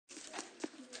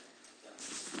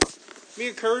me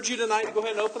encourage you tonight to go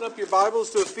ahead and open up your Bibles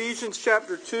to Ephesians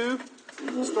chapter 2,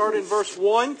 starting in verse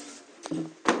 1.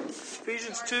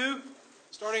 Ephesians 2,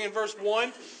 starting in verse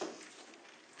 1.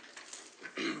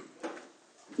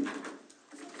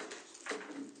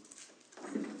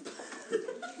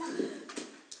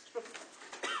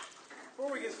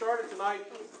 Before we get started tonight,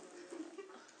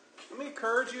 let me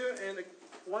encourage you, and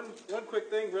one quick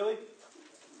thing, really.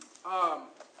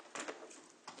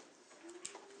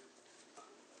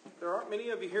 There aren't many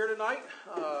of you here tonight,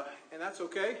 and that's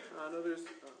okay. I know there's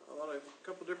a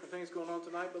couple different things going on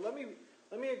tonight, but let me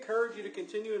encourage you to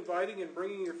continue inviting and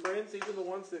bringing your friends, even the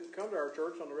ones that come to our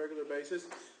church on a regular basis.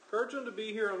 Encourage them to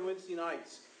be here on Wednesday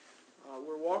nights.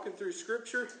 We're walking through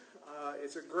Scripture.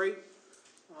 It's a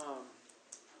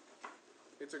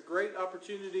great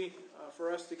opportunity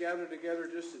for us to gather together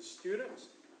just as students,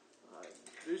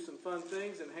 do some fun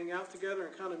things, and hang out together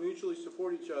and kind of mutually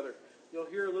support each other. You'll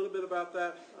hear a little bit about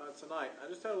that tonight. I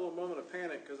just had a little moment of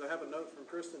panic because I have a note from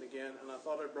Kristen again, and I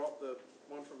thought I brought the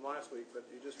one from last week, but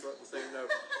you just wrote the same note.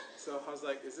 So I was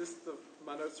like, is this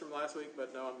my notes from last week?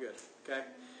 But no, I'm good. Okay.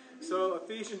 So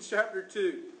Ephesians chapter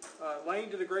 2. Lane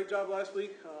did a great job last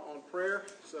week on prayer,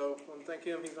 so I want to thank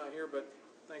him. He's not here, but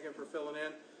thank him for filling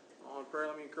in on prayer.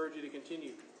 Let me encourage you to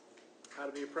continue. How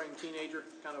to be a praying teenager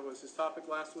kind of was his topic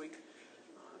last week.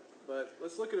 But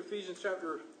let's look at Ephesians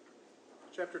chapter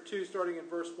 2, starting in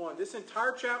verse 1. This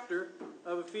entire chapter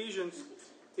of Ephesians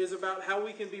is about how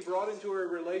we can be brought into a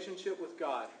relationship with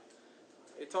God.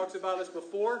 It talks about us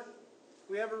before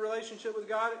we have a relationship with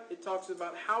God. It talks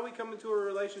about how we come into a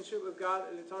relationship with God.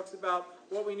 And it talks about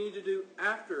what we need to do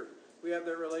after we have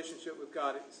that relationship with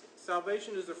God.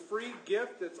 Salvation is a free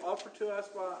gift that's offered to us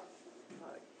by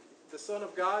the Son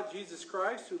of God, Jesus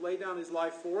Christ, who laid down his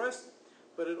life for us.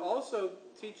 But it also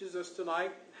teaches us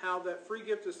tonight how that free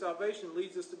gift of salvation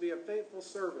leads us to be a faithful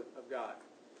servant of God.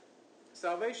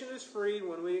 Salvation is free.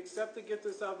 When we accept the gift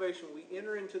of salvation, we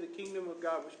enter into the kingdom of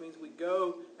God, which means we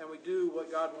go and we do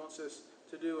what God wants us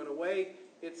to do. In a way,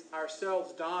 it's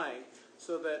ourselves dying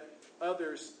so that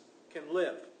others can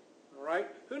live. All right?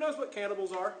 Who knows what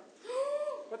cannibals are?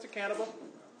 What's a cannibal?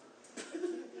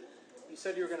 You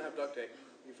said you were going to have duct tape.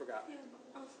 You forgot.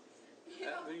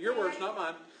 Your words, not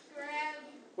mine.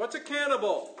 What's a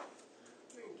cannibal?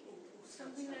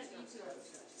 Something that eats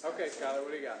us. Okay, Skylar,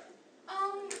 what do you got?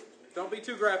 Don't be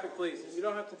too graphic, please. You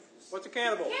don't have to. What's a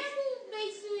cannibal? Cannibals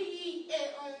basically eat their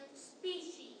own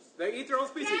species. They eat their own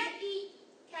species. Cat eat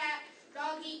cat,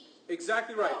 dog eat.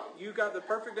 Exactly right. You got the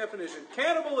perfect definition.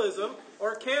 Cannibalism,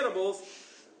 or cannibals,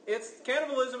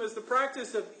 cannibalism is the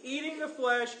practice of eating the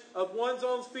flesh of one's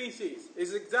own species.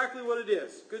 Is exactly what it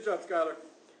is. Good job, Skylar.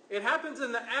 It happens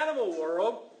in the animal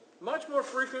world much more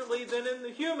frequently than in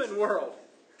the human world.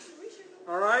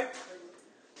 All right?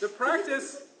 The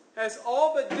practice has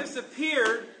all but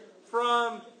disappeared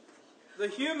from the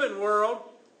human world,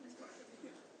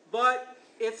 but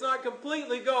it's not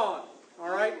completely gone. All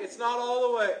right? It's not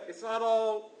all the way. It's not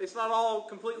all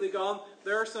completely gone.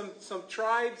 There are some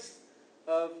tribes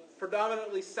of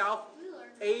predominantly South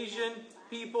Asian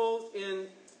people in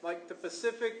like the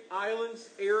Pacific Islands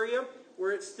area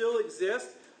where it still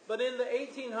exists. But in the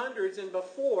 1800s and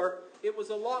before, it was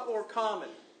a lot more common.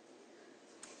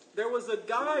 There was a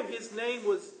guy, his name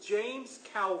was James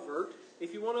Calvert.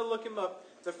 If you want to look him up,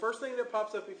 the first thing that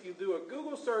pops up if you do a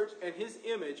Google search and his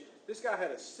image, this guy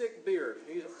had a sick beard.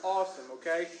 He's awesome,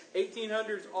 okay?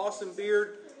 1800s, awesome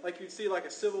beard, like you'd see like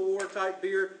a Civil War type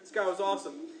beard. This guy was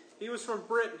awesome. He was from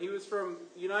Britain. He was from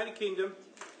the United Kingdom.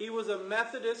 He was a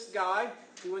Methodist guy.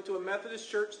 He went to a Methodist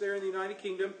church there in the United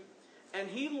Kingdom. And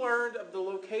he learned of the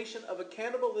location of a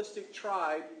cannibalistic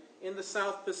tribe in the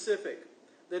South Pacific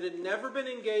that had never been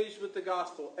engaged with the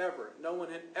gospel, ever. No one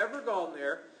had ever gone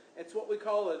there. It's what we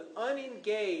call an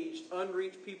unengaged,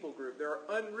 unreached people group. There are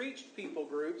unreached people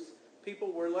groups,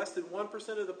 people where less than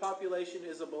 1% of the population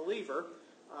is a believer.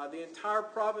 The entire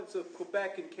province of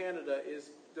Quebec in Canada is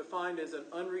defined as an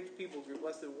unreached people group.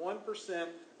 Less than 1%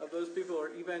 of those people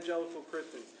are evangelical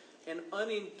Christians. An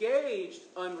unengaged,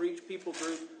 unreached people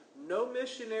group, no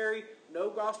missionary,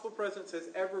 no gospel presence has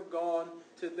ever gone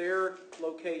to their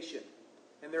location.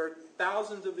 And there are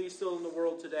thousands of these still in the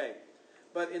world today.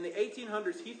 But in the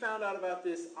 1800s, he found out about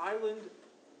this island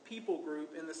people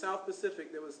group in the South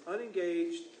Pacific that was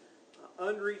unengaged,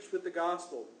 unreached with the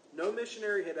gospel. No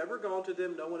missionary had ever gone to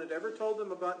them. No one had ever told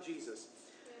them about Jesus.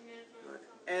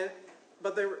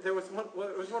 But there was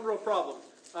one real problem.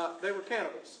 They were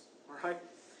cannibals. All right?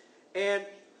 And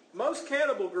most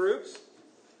cannibal groups,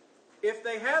 if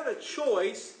they had a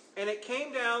choice, and it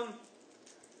came down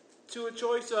to a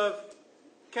choice of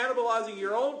cannibalizing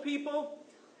your own people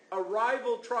a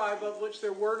rival tribe of which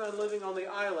there were none living on the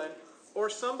island, or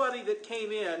somebody that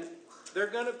came in, they're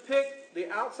going to pick the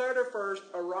outsider first,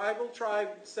 a rival tribe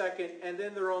second, and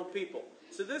then their own people.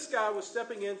 So this guy was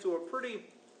stepping into a pretty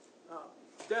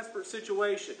desperate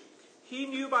situation. He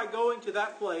knew by going to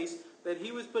that place that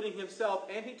he was putting himself,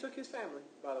 and he took his family,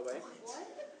 by the way,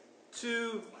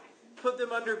 to put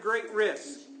them under great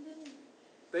risk.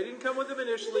 They didn't come with him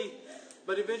initially,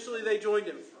 but eventually they joined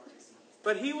him.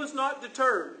 But he was not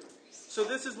deterred. So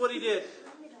this is what he did.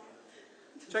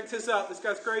 Check this out. This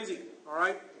guy's crazy. All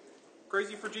right?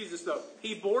 Crazy for Jesus, though.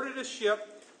 He boarded a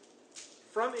ship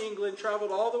from England,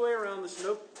 traveled all the way around this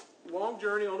long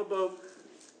journey on a boat.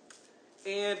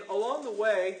 And along the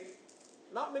way,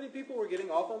 not many people were getting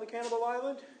off on the cannibal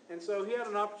island. And so he had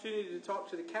an opportunity to talk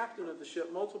to the captain of the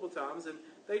ship multiple times. And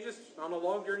they just, on a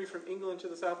long journey from England to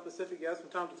the South Pacific, he had some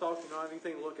time to talk, not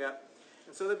anything to look at.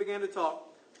 And so they began to talk.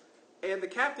 And the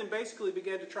captain basically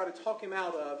began to try to talk him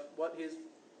out of what his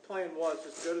plan was,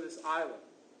 just to go to this island.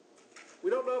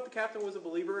 We don't know if the captain was a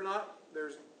believer or not.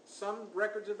 There's some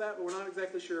records of that, but we're not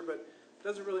exactly sure. But it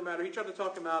doesn't really matter. He tried to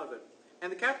talk him out of it.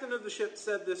 And the captain of the ship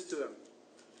said this to him.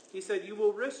 He said, "You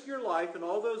will risk your life and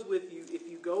all those with you if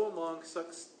you go among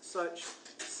such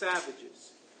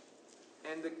savages."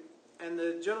 And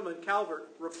the gentleman, Calvert,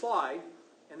 replied,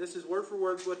 and this is word for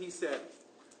word what he said,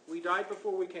 "We died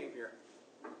before we came here.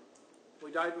 We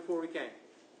died before we came."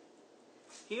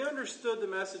 He understood the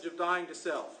message of dying to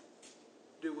self.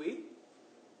 Do we?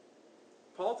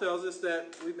 Paul tells us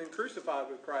that we've been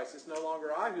crucified with Christ. It's no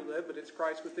longer I who live, but it's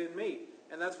Christ within me.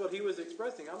 And that's what he was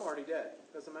expressing. I'm already dead.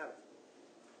 Doesn't matter.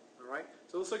 All right?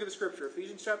 So let's look at the scripture.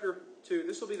 Ephesians chapter 2.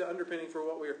 This will be the underpinning for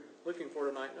what we're looking for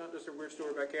tonight, not just a weird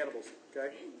story about cannibals.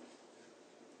 Okay?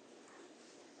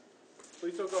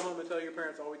 Please don't go home and tell your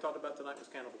parents all we talked about tonight was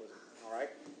cannibalism. All right?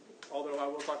 Although I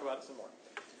will talk about it some more.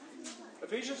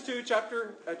 Ephesians 2,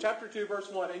 chapter 2, verse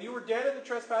 1. "And you were dead in the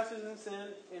trespasses and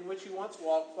sin in which you once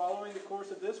walked, following the course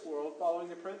of this world, following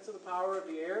the prince of the power of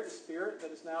the air, the spirit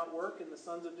that is now at work in the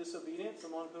sons of disobedience,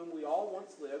 among whom we all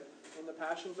once lived in the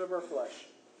passions of our flesh."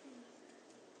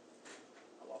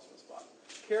 I lost my spot.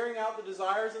 "Carrying out the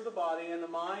desires of the body and the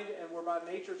mind, and were by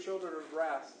nature children of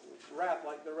wrath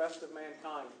like the rest of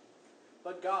mankind.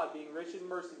 But God, being rich in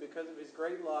mercy because of his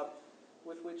great love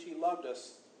with which he loved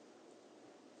us,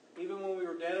 even when we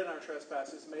were dead in our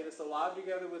trespasses, made us alive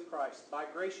together with Christ. By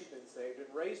grace you've been saved,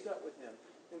 and raised up with him,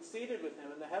 and seated with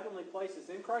him in the heavenly places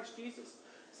in Christ Jesus,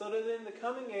 so that in the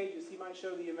coming ages he might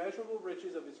show the immeasurable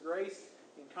riches of his grace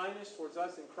and kindness towards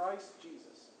us in Christ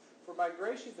Jesus. For by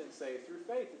grace you've been saved through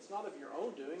faith. It's not of your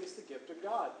own doing, it's the gift of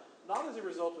God, not as a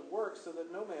result of works, so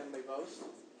that no man may boast.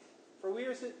 For we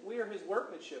are his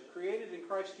workmanship, created in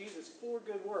Christ Jesus for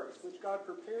good works, which God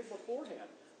prepared beforehand,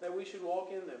 that we should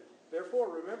walk in them. Therefore,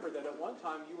 remember that at one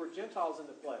time you were Gentiles in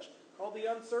the flesh, called the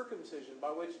uncircumcision, by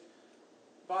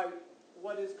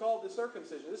what is called the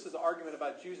circumcision." This is an argument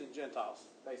about Jews and Gentiles,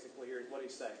 basically, here is what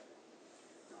he's saying.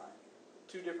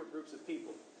 Two different groups of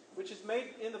people. "Which is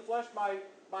made in the flesh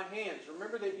by hands.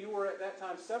 Remember that you were at that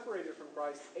time separated from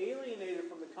Christ, alienated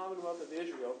from the commonwealth of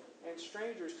Israel, and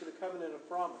strangers to the covenant of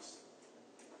promise,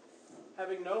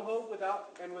 having no hope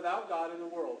without God in the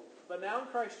world. But now in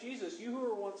Christ Jesus, you who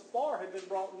were once far have been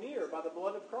brought near by the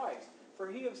blood of Christ. For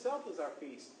he himself is our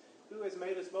peace, who has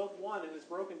made us both one and has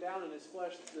broken down in his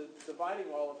flesh the dividing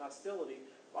wall of hostility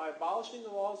by abolishing the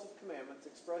laws of commandments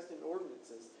expressed in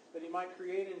ordinances, that he might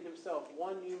create in himself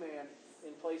one new man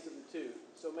in place of the two,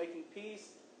 so making peace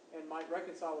and might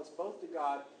reconcile us both to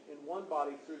God in one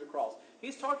body through the cross."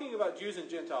 He's talking about Jews and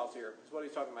Gentiles here, is what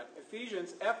he's talking about.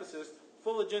 Ephesians, Ephesus,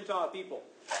 full of Gentile people.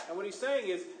 And what he's saying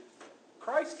is,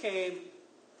 Christ came,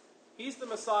 he's the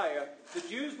Messiah. The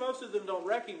Jews, most of them don't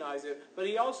recognize it, but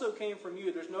he also came from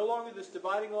you. There's no longer this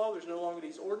dividing wall. There's no longer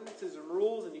these ordinances and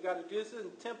rules, and you got to do this in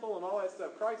the temple and all that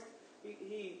stuff. Christ,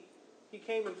 he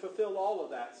came and fulfilled all of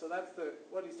that. So that's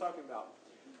what he's talking about.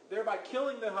 Thereby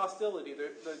killing the hostility.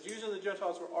 The Jews and the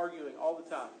Gentiles were arguing all the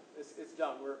time. It's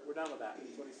done. We're done with that.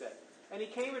 That's what he said. "And he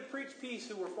came and preached peace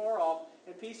who were far off,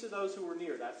 and peace to those who were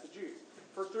near." That's the Jews.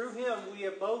 "For through him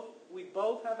we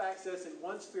both have access in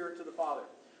one spirit to the Father.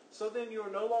 So then you are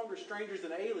no longer strangers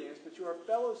and aliens, but you are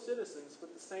fellow citizens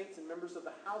with the saints and members of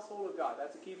the household of God."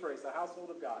 That's a key phrase, the household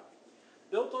of God.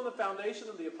 "Built on the foundation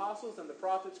of the apostles and the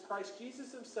prophets, Christ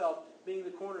Jesus himself being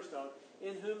the cornerstone,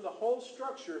 in whom the whole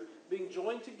structure, being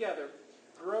joined together,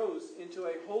 grows into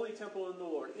a holy temple in the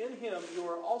Lord. In him you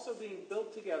are also being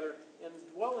built together in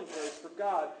a dwelling place for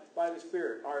God by the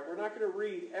Spirit." All right, we're not going to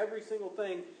read every single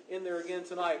thing in there again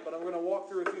tonight, but I'm going to walk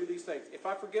through a few of these things. If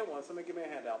I forget one, somebody give me a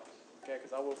handout, okay,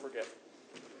 because I will forget.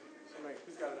 Somebody,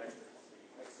 who's got an extra?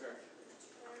 Thanks, sir.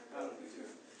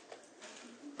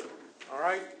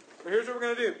 But here's what we're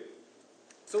going to do.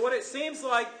 So what it seems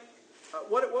like,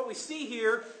 what we see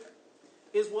here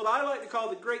is what I like to call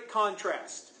the great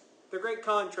contrast. The great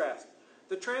contrast.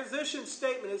 The transition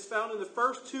statement is found in the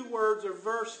first two words of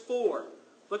verse 4.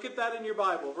 Look at that in your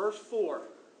Bible, verse 4.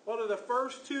 What are the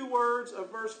first two words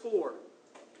of verse 4?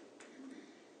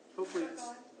 Hopefully it's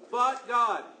but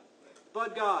God.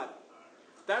 But God.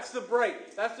 That's the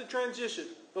break. That's the transition.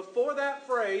 Before that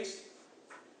phrase,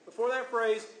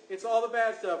 it's all the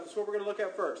bad stuff. That's what we're going to look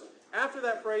at first. After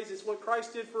that phrase, it's what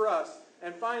Christ did for us.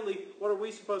 And finally, what are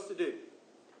we supposed to do?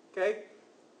 Okay?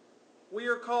 We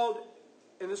are called,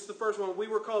 and this is the first one, we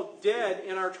were called dead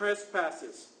in our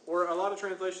trespasses. Or a lot of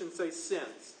translations say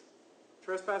sins.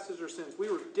 Trespasses or sins. We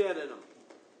were dead in them.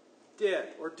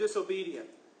 Dead or disobedient.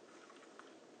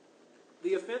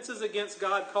 The offenses against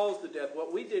God caused the death.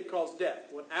 What we did caused death.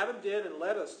 What Adam did and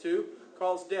led us to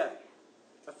caused death.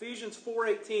 Ephesians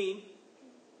 4:18.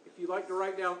 If you like to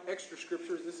write down extra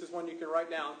scriptures, this is one you can write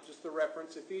down, just the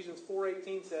reference. Ephesians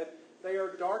 4:18 said, they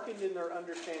are darkened in their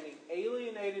understanding,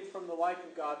 alienated from the life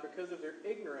of God because of their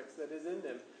ignorance that is in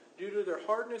them, due to the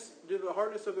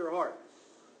hardness of their heart.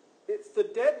 It's the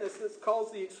deadness that's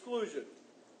caused the exclusion.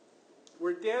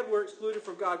 We're dead, we're excluded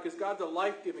from God because God's a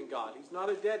life-giving God. He's not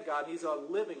a dead God, He's a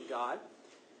living God.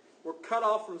 We're cut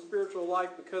off from spiritual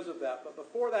life because of that. But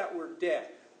before that, we're dead.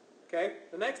 Okay?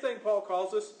 The next thing Paul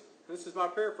calls us, and this is my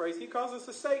paraphrase, he calls us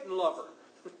a Satan lover.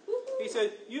 He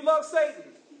said, you love Satan.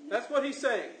 That's what he's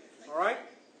saying. All right?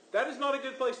 That is not a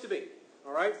good place to be.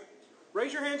 All right?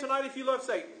 Raise your hand tonight if you love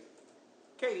Satan.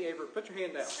 Katie Aver, put your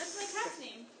hand down. That's my cat's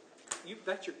name.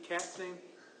 That's your cat's name?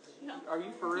 No. Are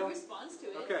you for real? He responds to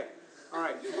it. Okay. All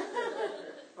right.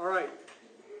 All right.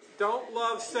 Don't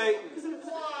love Satan.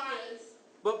 Why?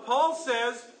 But Paul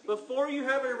says, before you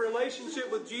have a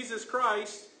relationship with Jesus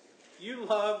Christ, you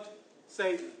loved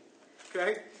Satan.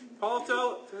 Okay? Paul,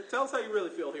 tell us how you really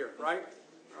feel here, right?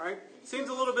 All right? Seems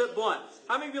a little bit blunt.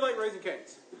 How many of you like Raising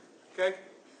Cane's? Okay?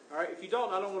 All right? If you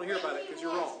don't, I don't want to hear about it because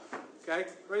you're wrong. Okay?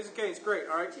 Raising Cane's, great.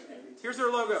 All right? Here's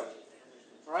their logo.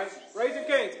 All right? Raising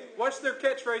Cane's. Watch their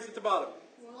catchphrase at the bottom.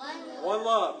 One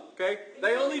love. Okay?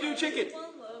 They only do chicken.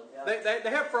 They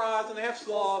have fries and they have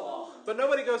slaw, but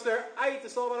nobody goes there. I eat the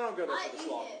slaw, but I don't go there for the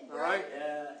slaw. All right?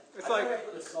 Yeah. It's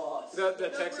like the sauce. the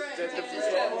Texas.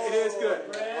 It is good.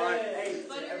 All right?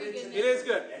 It is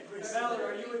good. Valerie,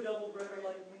 are you a double breader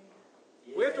like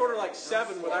me? We have to order like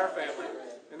 7 with our family,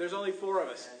 and there's only 4 of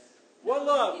us. One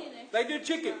love. They do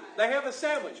chicken. They have a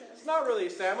sandwich. It's not really a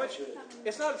sandwich.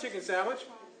 It's not a chicken sandwich.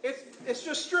 It's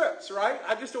just strips, right?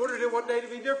 I just ordered it one day to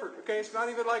be different. Okay, it's not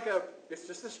even like it's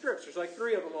just the strips. There's like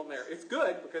 3 of them on there. It's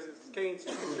good because it's Cane's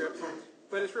chicken strips,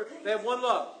 but they have one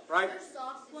love, right?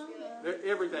 They're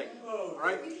everything, all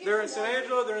right? They're in San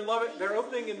Angelo. They're in Lubbock. They're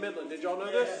opening in Midland. Did y'all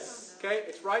know this? Okay,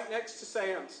 it's right next to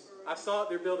Sam's. I saw it.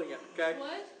 They're building it. Okay,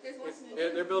 What? There's one.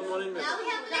 they're building one in Midland. Now we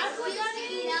have an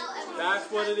exclusive now.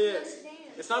 That's what it is.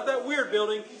 It's not that weird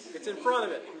building. It's in front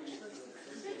of it.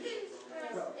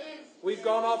 We've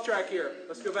gone off track here.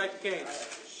 Let's go back to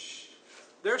Cane's.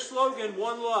 Their slogan,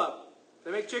 one love. They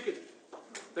make chicken.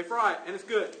 They fry it, and it's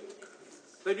good.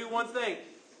 They do one thing.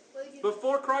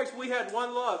 Before Christ, we had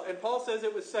one love, and Paul says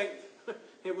it was Satan.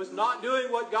 It was not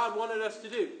doing what God wanted us to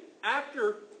do.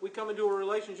 After we come into a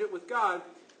relationship with God,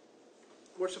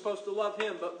 we're supposed to love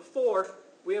Him, but before,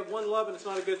 we have one love, and it's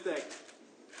not a good thing.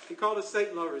 He called us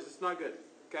Satan lovers. It's not good.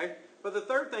 Okay? But the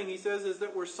third thing he says is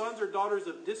that we're sons or daughters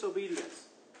of disobedience.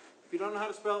 If you don't know how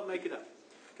to spell it, make it up.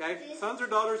 Okay? Sons or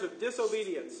daughters of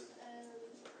disobedience.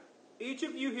 Each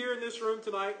of you here in this room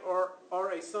tonight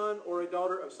are a son or a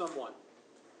daughter of someone.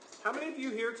 How many of you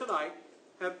here tonight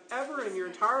have ever in your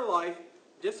entire life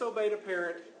disobeyed a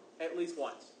parent at least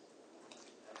once?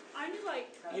 I knew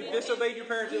like. You've disobeyed your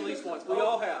parents at least once. We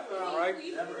all have. All right?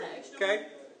 Okay?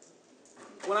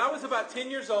 When I was about 10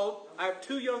 years old, I have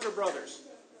 2 younger brothers.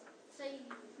 So you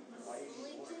bullied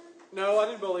him? No, I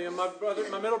didn't bully him.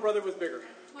 My middle brother was bigger.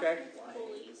 Okay?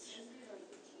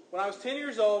 When I was 10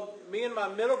 years old, me and my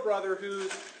middle brother,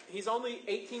 he's only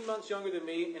 18 months younger than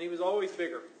me, and he was always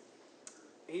bigger.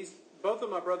 Both of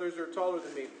my brothers are taller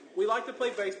than me. We like to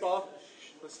play baseball.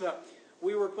 Listen up.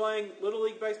 We were playing Little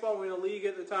League baseball. We were in a league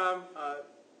at the time,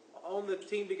 on the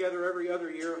team together every other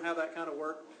year, and how that kind of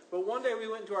worked. But one day we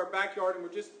went into our backyard, and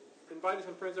we just invited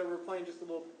some friends over. We were playing just a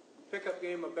little pickup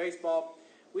game of baseball.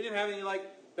 We didn't have any like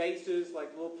bases,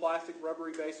 like little plastic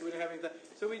rubbery bases. We didn't have anything.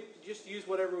 So we just used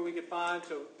whatever we could find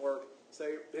or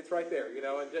say, it's right there,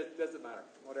 and it doesn't matter,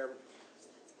 whatever.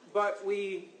 But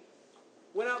we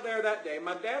went out there that day.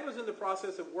 My dad was in the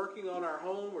process of working on our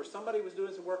home, or somebody was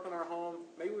doing some work on our home.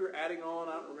 Maybe we were adding on,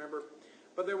 I don't remember.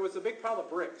 But there was a big pile of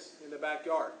bricks in the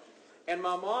backyard. And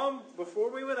my mom,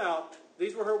 before we went out,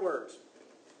 these were her words.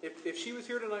 If she was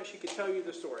here tonight, she could tell you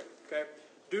the story. Okay?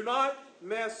 Do not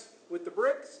mess with the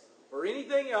bricks or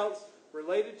anything else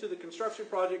related to the construction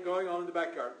project going on in the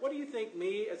backyard. What do you think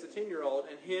me as a 10-year-old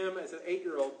and him as an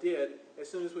 8-year-old did as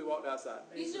soon as we walked outside?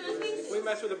 We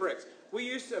messed with the bricks. We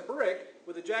used a brick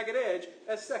with a jagged edge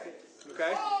as second.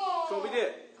 Okay? That's what we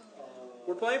did.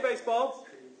 We're playing baseball.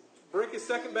 Brick is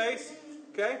second base.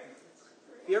 Okay?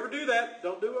 If you ever do that,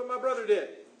 don't do what my brother did.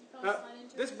 Now,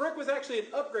 this brick was actually an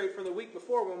upgrade from the week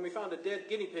before when we found a dead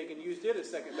guinea pig and used it as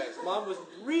second base. Mom was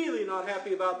really not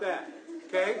happy about that.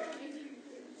 Okay?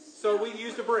 So we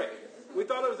used a brick. We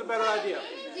thought it was a better idea.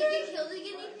 Did you kill the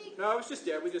guinea pig? No, it was just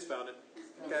dead. We just found it.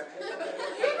 Okay?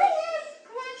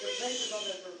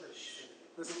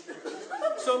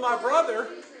 So my brother,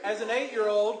 as an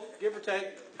 8-year-old, give or take,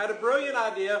 had a brilliant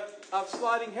idea of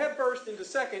sliding headfirst into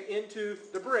second into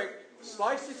the brick,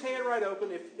 sliced his hand right open.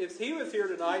 If he was here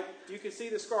tonight, you can see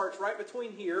the scar. It's right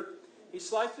between here. He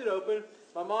sliced it open.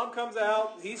 My mom comes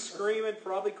out. He's screaming,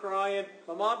 probably crying.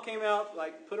 My mom came out,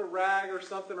 like put a rag or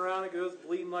something around it. Goes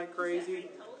bleeding like crazy.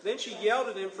 Then she yelled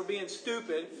at him for being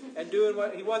stupid and doing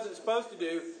what he wasn't supposed to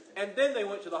do. And then they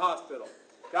went to the hospital.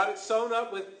 Got it sewn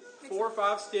up with 4 or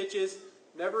 5 stitches.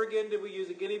 Never again did we use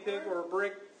a guinea pig or a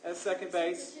brick as second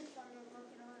base.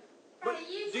 But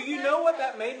do you know what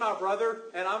that made my brother?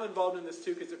 And I'm involved in this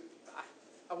too because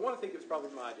I want to think it was probably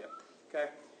my idea.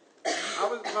 Okay,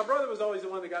 my brother was always the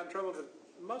one that got in trouble, but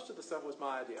most of the stuff was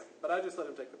my idea. But I just let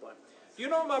him take the blame. Do you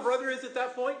know what my brother is at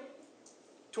that point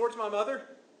towards my mother?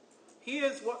 He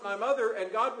is what my mother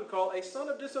and God would call a son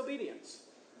of disobedience.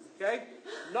 Okay,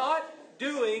 not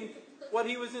doing what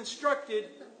he was instructed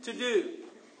to do.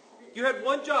 You had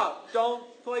one job. Don't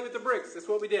play with the bricks. That's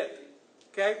what we did.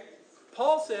 Okay?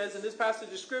 Paul says in this passage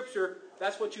of Scripture,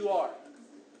 that's what you are.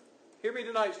 Hear me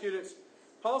tonight, students.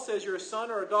 Paul says you're a son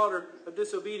or a daughter of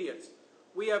disobedience.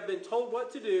 We have been told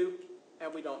what to do,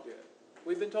 and we don't do it.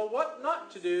 We've been told what not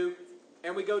to do,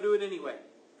 and we go do it anyway.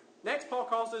 Next, Paul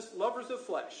calls us lovers of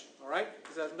flesh. All right?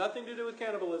 This has nothing to do with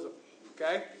cannibalism.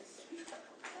 Okay?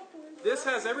 This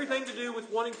has everything to do with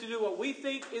wanting to do what we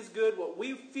think is good, what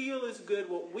we feel is good,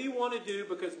 what we want to do,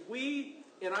 because we,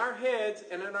 in our heads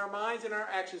and in our minds and our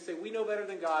actions, say we know better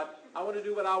than God. I want to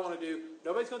do what I want to do.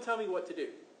 Nobody's going to tell me what to do.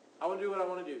 I want to do what I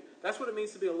want to do. That's what it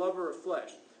means to be a lover of flesh.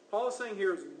 Paul is saying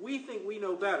here is we think we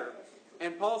know better.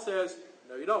 And Paul says,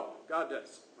 no, you don't. God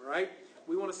does. All right?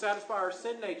 We want to satisfy our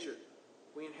sin nature.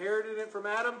 We inherited it from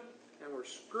Adam, and we're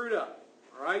screwed up.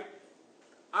 All right?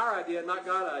 Our idea, not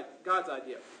God's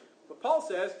idea. But Paul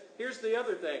says, here's the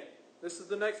other thing. This is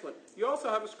the next one. You also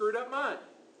have a screwed up mind.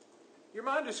 Your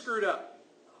mind is screwed up.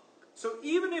 So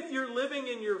even if you're living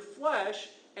in your flesh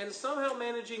and somehow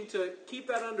managing to keep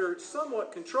that under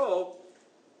somewhat control,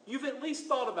 you've at least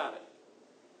thought about it.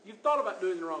 You've thought about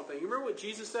doing the wrong thing. You remember what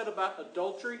Jesus said about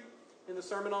adultery in the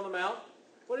Sermon on the Mount?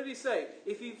 What did he say?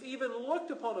 If you've even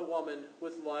looked upon a woman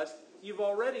with lust, you've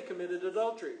already committed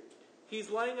adultery. He's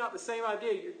laying out the same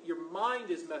idea. Your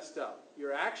mind is messed up.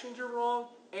 Your actions are wrong,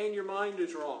 and your mind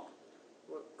is wrong.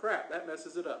 Well, crap, that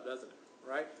messes it up, doesn't it?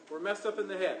 Right? We're messed up in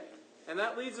the head. And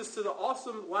that leads us to the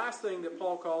awesome last thing that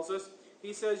Paul calls us.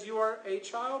 He says, you are a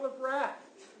child of wrath.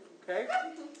 Okay?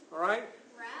 All right?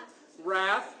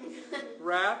 Wrath.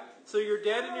 Wrath. So you're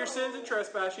dead in your sins and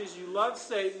trespasses. You love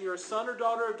Satan. You're a son or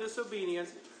daughter of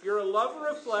disobedience. You're a lover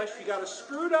of flesh. You got a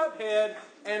screwed up head.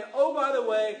 And oh, by the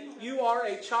way, you are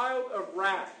a child of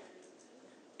wrath.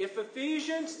 If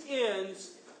Ephesians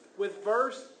ends with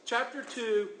chapter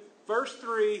 2, verse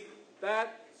 3,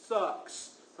 that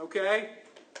sucks. Okay?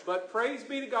 But praise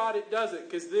be to God it doesn't,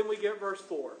 because then we get verse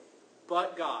 4.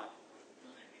 But God.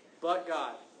 But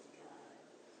God.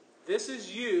 This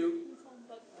is you,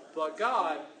 but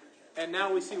God. And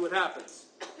now we see what happens.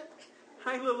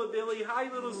 Hi, little Billy.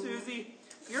 Hi, little Susie.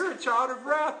 You're a child of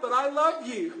wrath, but I love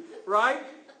you. Right?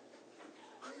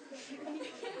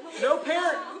 No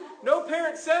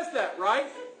parent says that, right?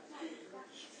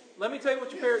 Let me tell you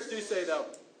what your parents do say, though.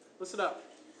 Listen up.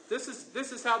 This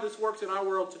is how this works in our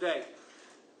world today.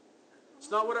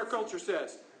 It's not what our culture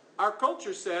says. Our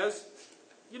culture says,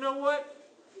 you know what?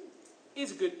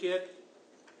 He's a good kid.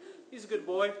 He's a good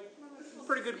boy.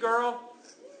 Pretty good girl.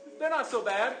 They're not so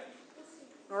bad.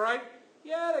 All right?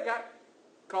 Yeah, they got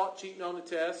caught cheating on the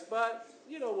test, but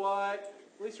you know what?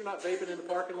 At least they're not vaping in the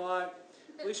parking lot.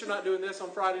 At least they're not doing this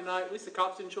on Friday night. At least the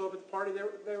cops didn't show up at the party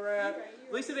they were at.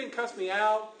 At least they didn't cuss me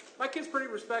out. My kid's pretty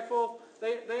respectful.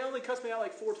 They only cussed me out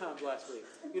like 4 times last week.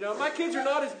 You know, my kids are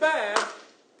not as bad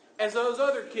as those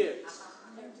other kids.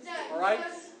 All right?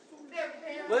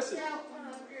 Listen.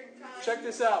 Check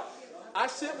this out. I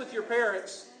sit with your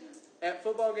parents at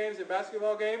football games and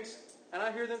basketball games, and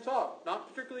I hear them talk. Not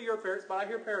particularly your parents, but I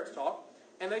hear parents talk,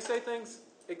 and they say things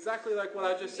exactly like what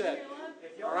I just said.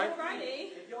 If y'all All right?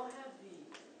 Friday. If y'all have the,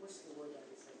 what's the word I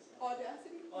just said?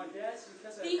 Audacity. Audacity.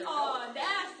 Because The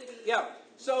audacity. Yeah.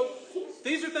 So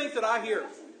these are things that I hear.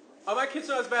 Oh, my kid's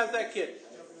not as bad as that kid.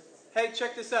 Hey,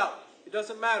 check this out. It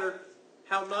doesn't matter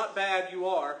how not bad you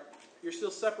are. You're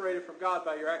still separated from God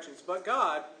by your actions. But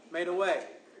God made a way.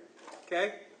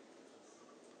 Okay?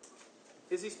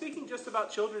 Is he speaking just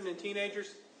about children and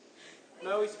teenagers?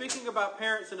 No, he's speaking about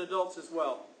parents and adults as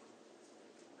well.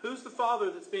 Who's the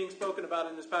father that's being spoken about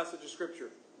in this passage of Scripture?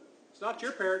 It's not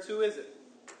your parents. Who is it?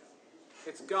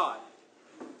 It's God.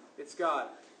 It's God.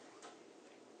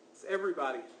 It's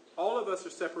everybody. All of us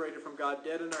are separated from God,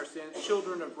 dead in our sins,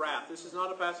 children of wrath. This is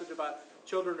not a passage about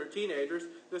children or teenagers.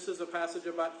 This is a passage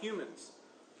about humans.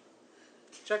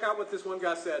 Check out what this one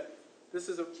guy said. This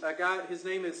is a guy, his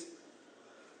name is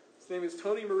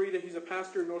Tony Merida. He's a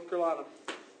pastor in North Carolina.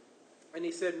 And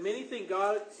he said, many think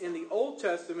God in the Old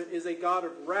Testament is a God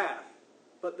of wrath,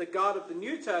 but the God of the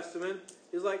New Testament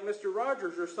is like Mr.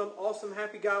 Rogers or some awesome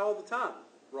happy guy all the time.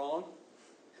 Wrong.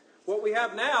 What we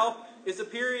have now is a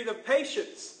period of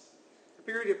patience. A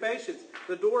period of patience.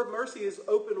 The door of mercy is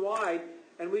open wide,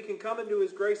 and we can come into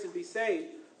his grace and be saved.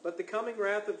 But the coming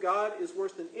wrath of God is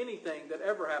worse than anything that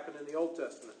ever happened in the Old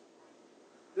Testament.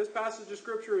 This passage of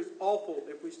Scripture is awful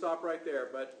if we stop right there,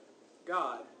 but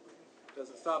God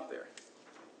doesn't stop there.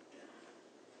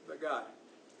 But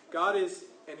God is,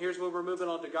 and here's where we're moving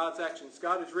on to God's actions.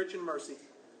 God is rich in mercy.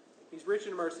 He's rich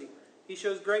in mercy. He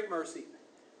shows great mercy.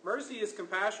 Mercy is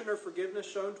compassion or forgiveness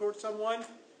shown towards someone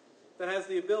that has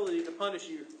the ability to punish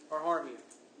you or harm you.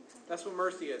 That's what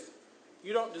mercy is.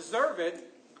 You don't deserve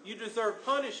it. You deserve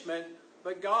punishment,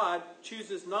 but God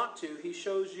chooses not to. He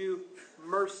shows you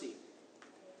mercy.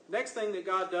 Next thing that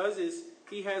God does is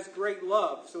he has great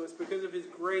love. So it's because of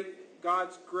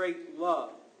God's great love.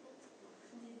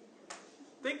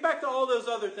 Think back to all those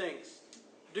other things.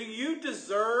 Do you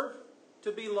deserve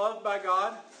to be loved by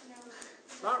God?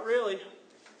 No. Not really.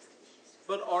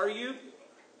 But are you?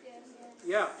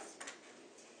 Yeah.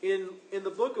 In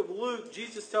the book of Luke,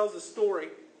 Jesus tells a story.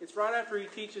 It's right after he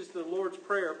teaches the Lord's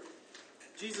Prayer.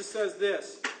 Jesus says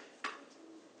this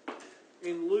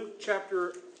in Luke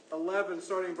chapter 11,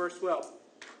 starting in verse 12.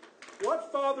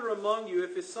 What father among you,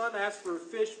 if his son asks for a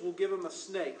fish, will give him a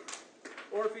snake?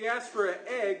 Or if he asks for an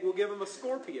egg, will give him a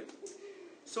scorpion?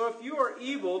 So if you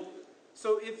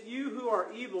who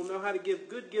are evil know how to give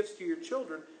good gifts to your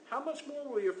children, how much more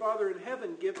will your Father in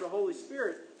heaven give the Holy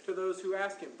Spirit to those who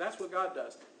ask him? That's what God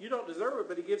does. You don't deserve it,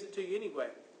 but he gives it to you anyway.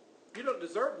 You don't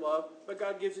deserve love, but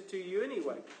God gives it to you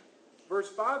anyway. Verse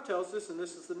 5 tells us, and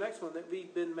this is the next one, that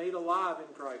we've been made alive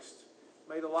in Christ.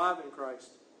 Made alive in Christ.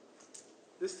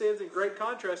 This stands in great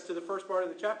contrast to the first part of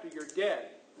the chapter. You're dead.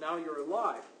 Now you're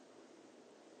alive.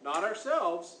 Not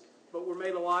ourselves, but we're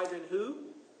made alive in who?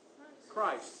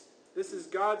 Christ. This is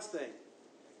God's thing.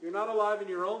 You're not alive in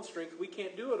your own strength. We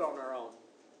can't do it on our own.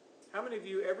 How many of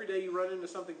you, every day you run into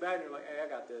something bad and you're like, hey, I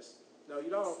got this. No, you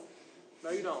don't. No,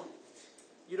 you don't.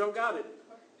 You don't got it.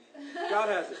 God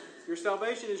has it. Your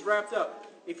salvation is wrapped up.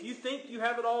 If you think you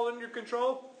have it all under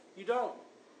control, you don't.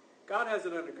 God has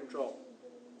it under control.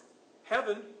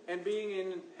 Heaven and being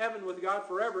in heaven with God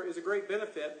forever is a great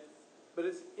benefit, but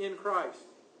it's in Christ.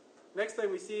 Next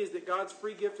thing we see is that God's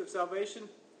free gift of salvation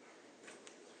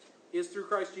is through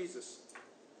Christ Jesus.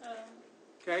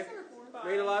 Okay?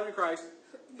 Made alive in Christ.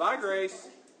 By grace,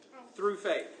 through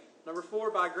faith. Number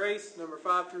 4, by grace. Number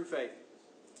 5, through faith.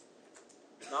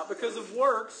 Not because of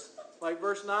works, like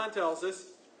verse 9 tells us,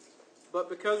 but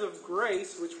because of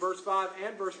grace, which verse 5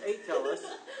 and verse 8 tell us,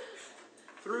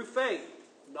 through faith.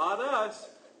 Not us,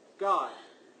 God.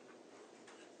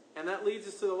 And that leads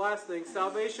us to the last thing,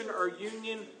 salvation or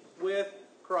union with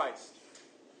Christ.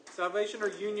 Salvation or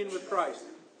union with Christ.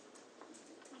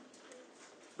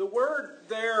 The word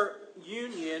there,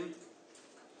 union,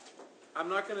 I'm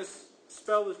not going to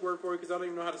spell this word for you because I don't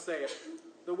even know how to say it.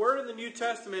 The word in the New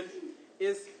Testament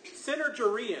is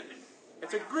synergerein.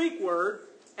 It's a Greek word,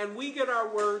 and we get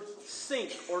our word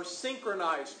sync or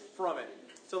synchronized from it.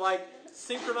 So like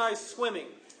synchronized swimming.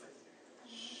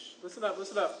 Shh, listen up,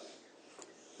 listen up.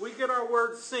 We get our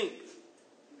word sync.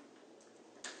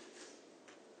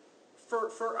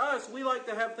 For us, we like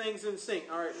to have things in sync.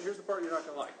 All right, here's the part you're not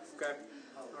going to like. Okay?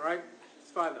 All right?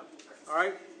 It's fine though. All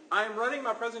right? I am running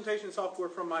my presentation software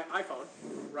from my iPhone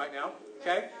right now.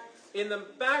 Okay? In the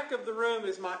back of the room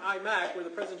is my iMac where the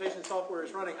presentation software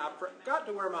is running. I forgot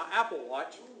to wear my Apple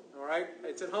Watch. All right?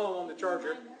 It's at home on the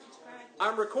charger.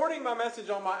 I'm recording my message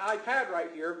on my iPad right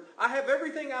here. I have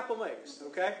everything Apple makes.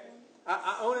 Okay?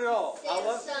 I own it all. I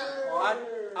love.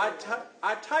 Samsung.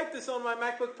 I type this on my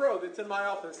MacBook Pro that's in my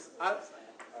office. iPod.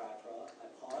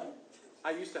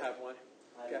 I used to have one.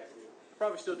 I Okay. do too.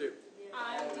 Probably still do.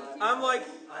 I do too. I'm like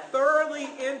thoroughly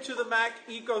into the Mac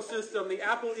ecosystem, the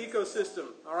Apple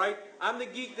ecosystem. All right. I'm the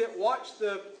geek that watched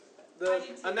the I do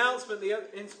too. announcement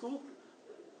in school.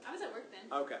 I was at work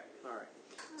then. Okay. All right.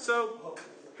 So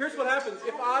here's what happens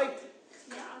Yeah.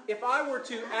 if I were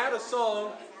to add a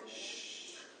song.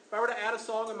 If I were to add a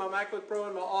song in my MacBook Pro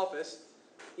in my office,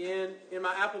 in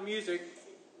my Apple Music,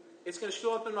 it's going to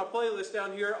show up in my playlist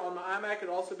down here on my iMac.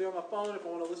 It'll also be on my phone if I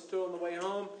want to listen to it on the way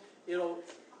home. It'll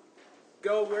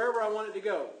go wherever I want it to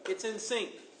go. It's in sync.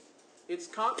 It's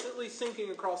constantly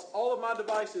syncing across all of my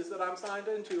devices that I'm signed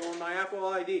into on my Apple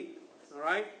ID. All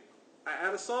right? I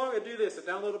add a song, I do this. I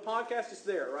download a podcast, it's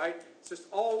there, right? It's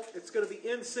going to be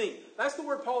in sync. That's the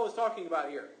word Paul is talking about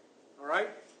here. All right?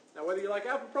 Now, whether you like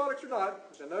Apple products or not,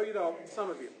 which I know you don't, some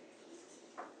of you.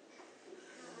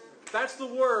 That's the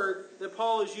word that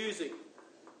Paul is using.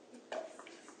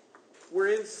 We're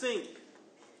in sync.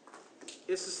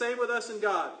 It's the same with us and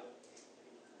God.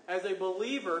 As a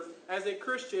believer, as a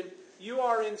Christian, you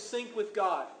are in sync with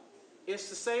God. It's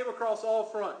the same across all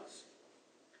fronts.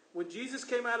 When Jesus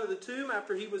came out of the tomb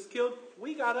after he was killed,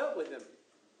 we got up with him.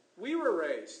 We were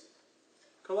raised.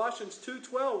 Colossians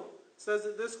 2:12 says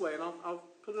it this way, and I'll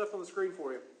put it up on the screen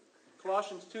for you.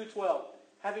 Colossians 2:12.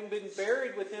 Having been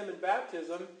buried with him in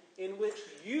baptism, in which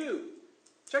you,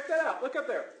 check that out, look up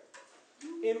there,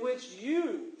 in which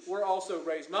you were also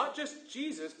raised. Not just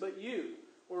Jesus, but you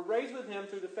were raised with him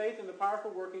through the faith and the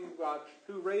powerful working of God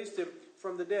who raised him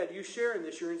from the dead. You share in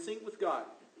this. You're in sync with God.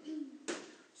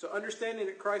 So understanding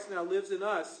that Christ now lives in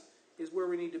us is where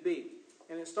we need to be.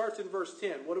 And it starts in verse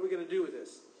 10. What are we going to do with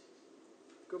this?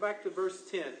 Go back to verse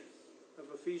 10 of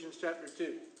Ephesians chapter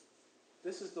 2.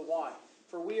 This is the why.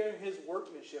 For we are his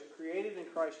workmanship, created in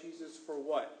Christ Jesus for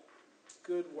what?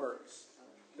 Good works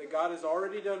that God has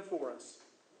already done for us.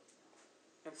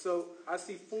 And so I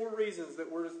see 4 reasons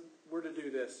that we're to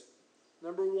do this.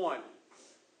 Number 1,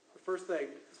 the first thing,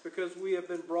 is because we have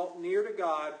been brought near to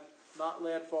God, not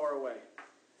led far away.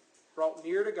 Brought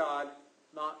near to God,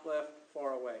 not left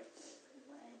far away.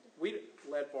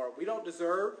 Led far. We don't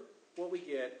deserve what we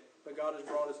get, but God has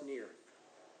brought us near,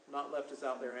 not left us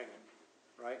out there hanging.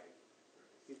 Right?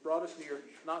 He's brought us near,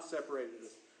 not separated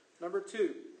us. Number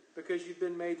 2, because you've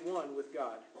been made one with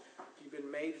God. You've been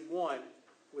made one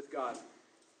with God.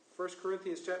 1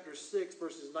 Corinthians chapter 6,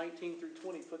 verses 19 through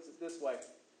 20 puts it this way.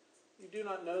 You do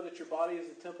not know that your body is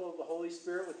the temple of the Holy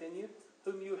Spirit within you,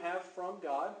 whom you have from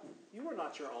God? You are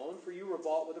not your own, for you were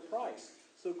bought with a price.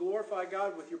 So glorify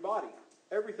God with your body.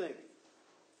 Everything.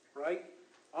 Right?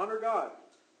 Honor God.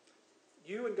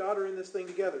 You and God are in this thing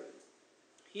together.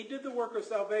 He did the work of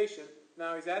salvation.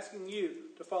 Now he's asking you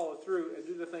to follow through and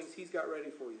do the things he's got ready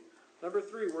for you. Number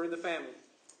 3, we're in the family.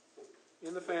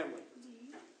 In the family.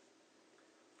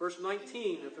 Verse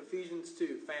 19 of Ephesians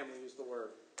 2. Family is the word.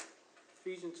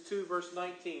 Ephesians 2, verse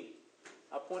 19.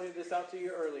 I pointed this out to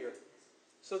you earlier.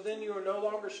 So then you are no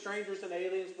longer strangers and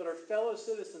aliens, but are fellow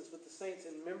citizens with the saints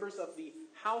and members of the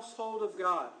household of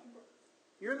God.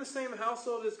 You're in the same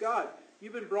household as God.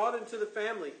 You've been brought into the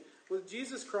family. With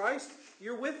Jesus Christ,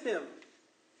 you're with him.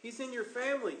 He's in your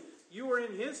family. You are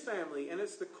in his family, and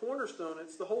it's the cornerstone.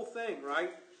 It's the whole thing,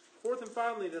 right? Fourth and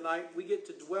finally tonight, we get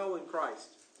to dwell in Christ.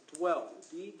 Dwell.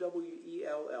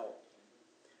 D-W-E-L-L.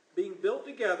 Being built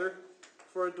together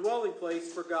for a dwelling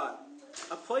place for God.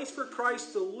 A place for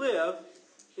Christ to live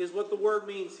is what the word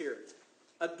means here.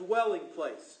 A dwelling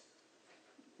place.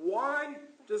 Why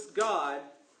does God,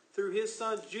 through his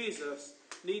son Jesus,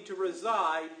 need to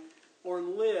reside or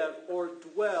live or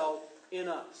dwell in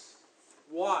us?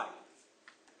 Why?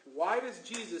 Why does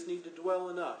Jesus need to dwell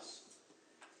in us?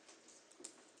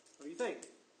 What do you think?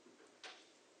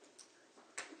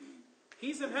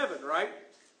 He's in heaven, right?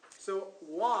 So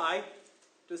why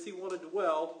does he want to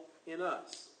dwell in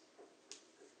us?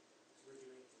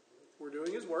 We're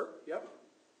doing his work. Yep.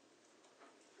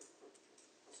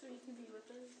 So he can be with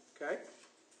us. Okay.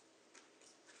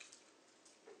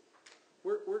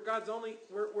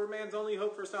 We're man's only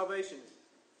hope for salvation.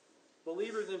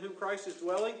 Believers in whom Christ is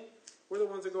dwelling, we're the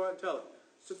ones that go out and tell it.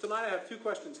 So tonight I have 2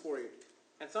 questions for you.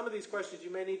 And some of these questions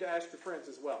you may need to ask your friends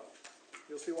as well.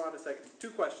 You'll see why in a second. 2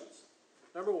 questions.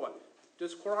 Number 1,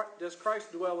 does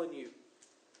Christ dwell in you?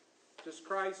 Does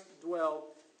Christ dwell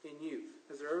in you?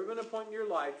 Has there ever been a point in your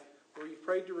life where you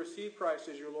prayed to receive Christ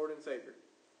as your Lord and Savior?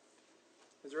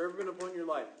 Has there ever been a point in your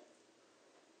life?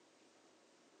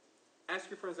 Ask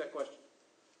your friends that question.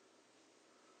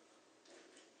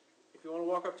 If you want to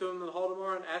walk up to them in the hall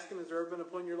tomorrow and ask them, has there ever been a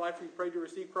point in your life where you prayed to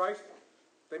receive Christ?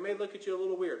 They may look at you a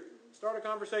little weird. Start a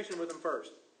conversation with them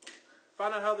first.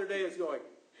 Find out how their day is going.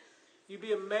 You'd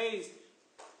be amazed.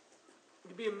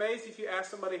 You'd be amazed if you ask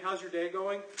somebody, how's your day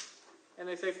going? And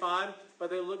they say, fine.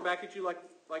 But they look back at you like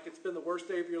it's been the worst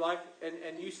day of your life.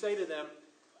 And you say to them,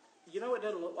 you know it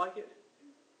doesn't look like it.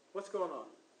 What's going on?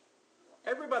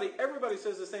 Everybody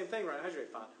says the same thing, right? How's your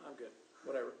day? Fine. I'm good.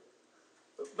 Whatever.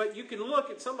 But you can look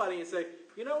at somebody and say,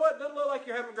 you know what? Doesn't look like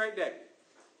you're having a great day.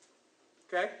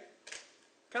 Okay?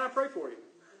 Can I pray for you?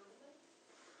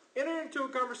 Enter into a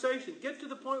conversation. Get to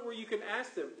the point where you can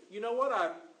ask them, you know what?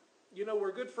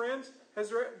 We're good friends.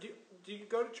 Do you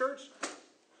go to church?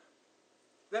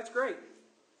 That's great.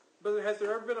 But has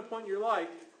there ever been a point in your life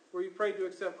where you prayed to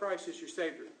accept Christ as your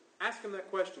Savior? Ask them that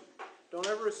question. Don't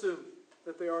ever assume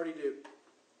that they already do.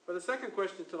 But the second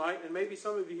question tonight, and maybe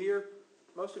some of you here,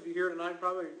 most of you here tonight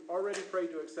probably already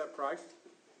prayed to accept Christ.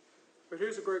 But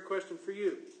here's a great question for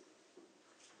you.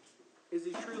 Is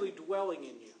He truly dwelling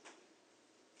in you?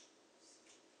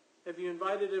 Have you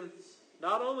invited Him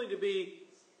not only to be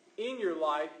in your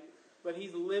life, but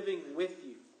He's living with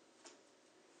you?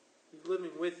 He's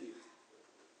living with you.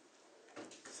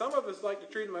 Some of us like to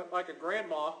treat Him like a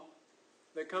grandma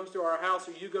that comes to our house,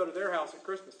 or you go to their house at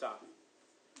Christmas time.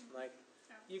 Like,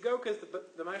 you go because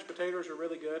the mashed potatoes are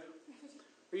really good.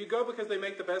 Or you go because they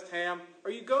make the best ham.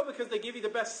 Or you go because they give you the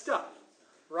best stuff.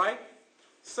 Right?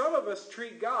 Some of us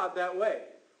treat God that way.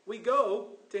 We go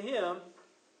to Him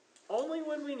only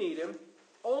when we need Him,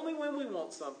 only when we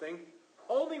want something,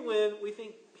 only when we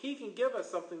think He can give us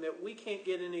something that we can't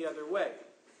get any other way.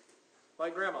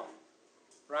 Like Grandma.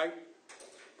 Right?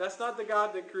 That's not the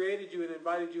God that created you and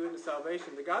invited you into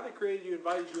salvation. The God that created you and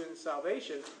invited you into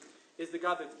salvation is the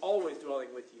God that's always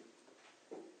dwelling with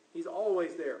you. He's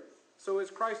always there. So is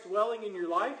Christ dwelling in your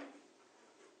life?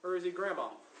 Or is He Grandma?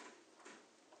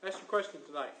 That's your question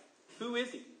tonight. Who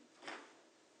is He?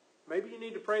 Maybe you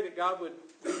need to pray that God would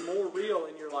be more real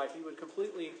in your life. He would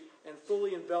completely and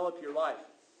fully envelop your life.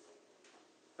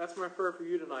 That's my prayer for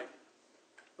you tonight.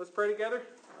 Let's pray together,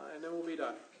 and then we'll be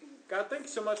done. God, thank you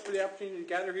so much for the opportunity to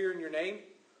gather here in your name.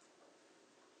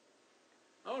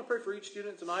 I want to pray for each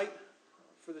student tonight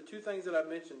for the two things that I've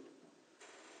mentioned.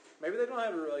 Maybe they don't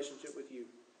have a relationship with you.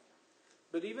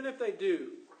 But even if they do,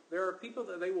 there are people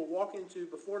that they will walk into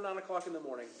before 9 o'clock in the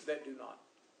morning that do not.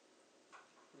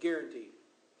 Guaranteed.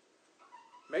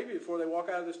 Maybe before they walk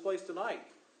out of this place tonight,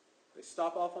 they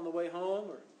stop off on the way home,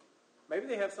 or maybe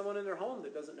they have someone in their home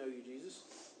that doesn't know you, Jesus.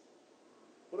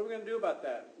 What are we going to do about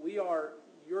that? We are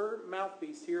your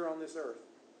mouthpiece here on this earth.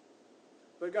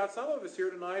 But God, some of us here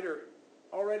tonight are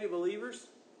already believers,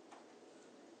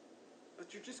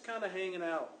 but you're just kind of hanging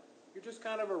out. You're just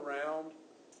kind of around.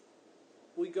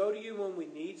 We go to you when we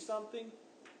need something,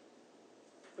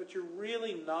 but you're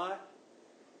really not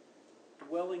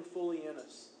dwelling fully in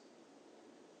us.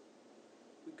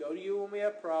 We go to you when we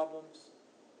have problems.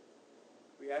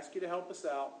 We ask you to help us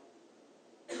out.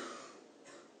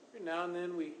 Every now and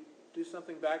then we do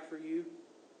something back for you.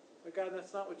 But God,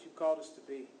 that's not what you called us to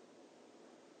be.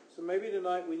 So maybe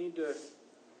tonight we need to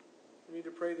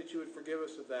pray that you would forgive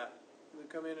us of that. You would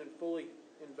come in and fully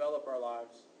envelop our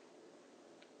lives.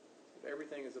 That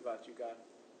everything is about you, God.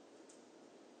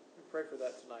 I pray for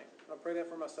that tonight. I pray that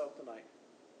for myself tonight.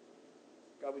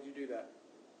 God, would you do that?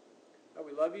 God,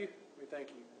 we love you. We thank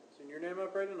you. It's in your name I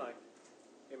pray tonight.